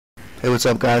Hey, what's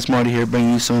up guys, Marty here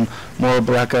bringing you some more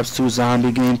Black Ops 2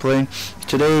 zombie gameplay.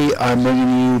 Today I'm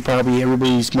bringing you probably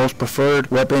everybody's most preferred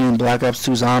weapon in Black Ops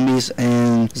 2 zombies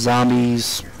and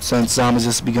zombies since zombies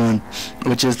has begun,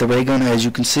 which is the ray gun, as you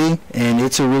can see. And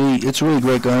it's a really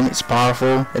great gun. It's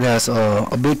powerful. It has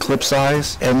a big clip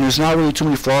size, and there's not really too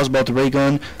many flaws about the ray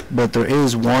gun, but there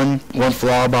is one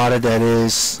flaw about it that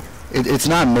is it's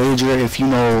not major if you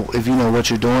know what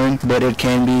you're doing, but it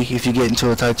can be if you get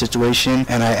into a tight situation.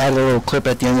 And I added a little clip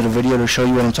at the end of the video to show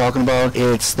you what I'm talking about.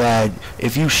 It's that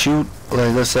if you shoot,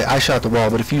 like, let's say I shot the wall,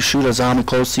 but if you shoot a zombie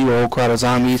close to you, a whole crowd of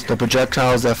zombies, the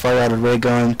projectiles that fire out of the ray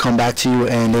gun come back to you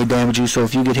and they damage you. So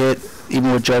if you get hit,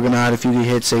 even with Juggernaut, if you get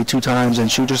hit say 2 times and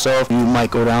shoot yourself, you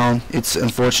might go down. It's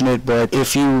unfortunate, but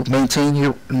if you maintain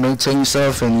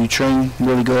yourself and you train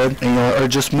really good, and or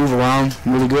just move around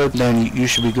really good, then you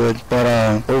should be good. But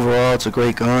overall, it's a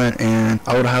great gun, and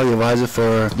I would highly advise it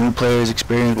for new players,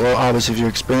 experienced. Well, obviously if you're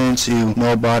experienced, you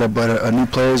know about it, but new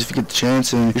players, if you get the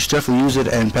chance, and you should definitely use it.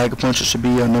 And Pack-a-Punch should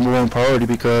be a #1 priority,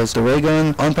 because the ray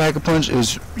gun on Pack-a-Punch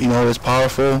is, is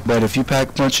powerful, but if you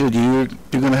Pack-a-Punch it, you're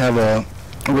gonna have a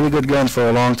really good gun for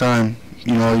a long time.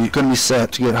 You're gonna be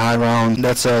set to get high round.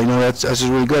 That's that's just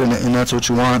really good, and that's what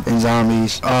you want in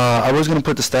zombies. I was gonna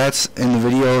put the stats in the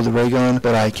video of the ray gun,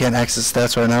 but I can't access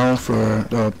stats right now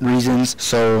for reasons.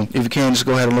 So if you can, just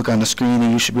go ahead and look on the screen,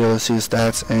 and you should be able to see the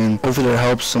stats. And hopefully that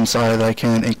helps. I'm sorry that I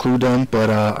can't include them,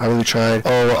 but I really tried.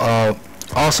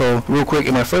 Also, real quick,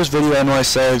 in my first video, I know I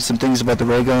said some things about the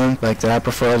ray gun, like that I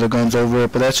prefer other guns over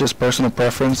it, but that's just personal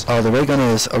preference. The ray gun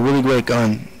is a really great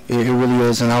gun. It really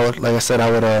is, and like I said,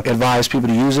 I would advise people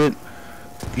to use it,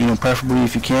 preferably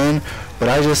if you can. But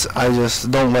I just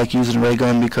don't like using the ray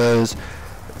gun, because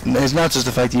it's not just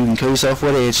the fact that you can kill yourself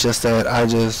with it. It's just that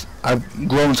I've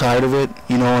grown tired of it,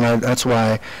 and that's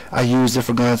why I use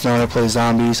different guns now when I play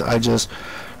zombies. I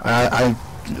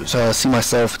see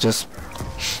myself just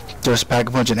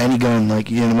Pack-a-Punch in any gun. Like,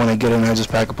 when I get in, I just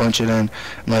Pack-a-Punch it, and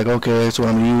I'm like, okay, that's what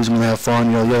I'm gonna use. I'm gonna have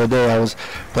fun. The other day I was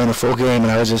playing a full game,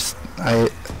 and I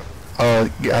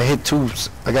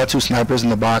got 2 snipers in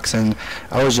the box, and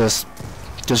I was just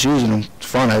using them. It's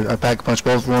fun. I Pack-a-Punch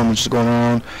both of them and just going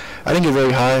around. I didn't get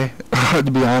very high,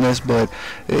 to be honest, but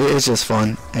it's just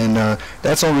fun. And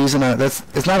that's the only reason.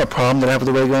 It's not a problem that I have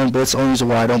with the ray gun, but it's the only reason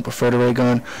why I don't prefer the ray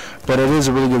gun. But it is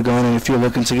a really good gun, and if you're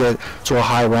looking to get to a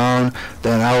high round,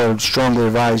 then I would strongly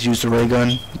advise use the ray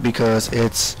gun, because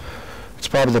it's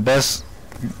probably the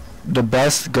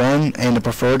best gun and the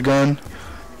preferred gun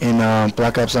in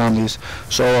Black Ops Zombies.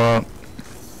 So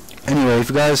anyway, if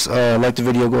you guys like the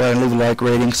video, go ahead and leave a like,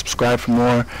 rating, subscribe for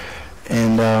more.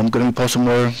 And I'm going to be posting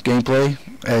more gameplay,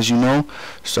 as you know.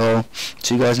 So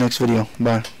see you guys next video.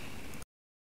 Bye.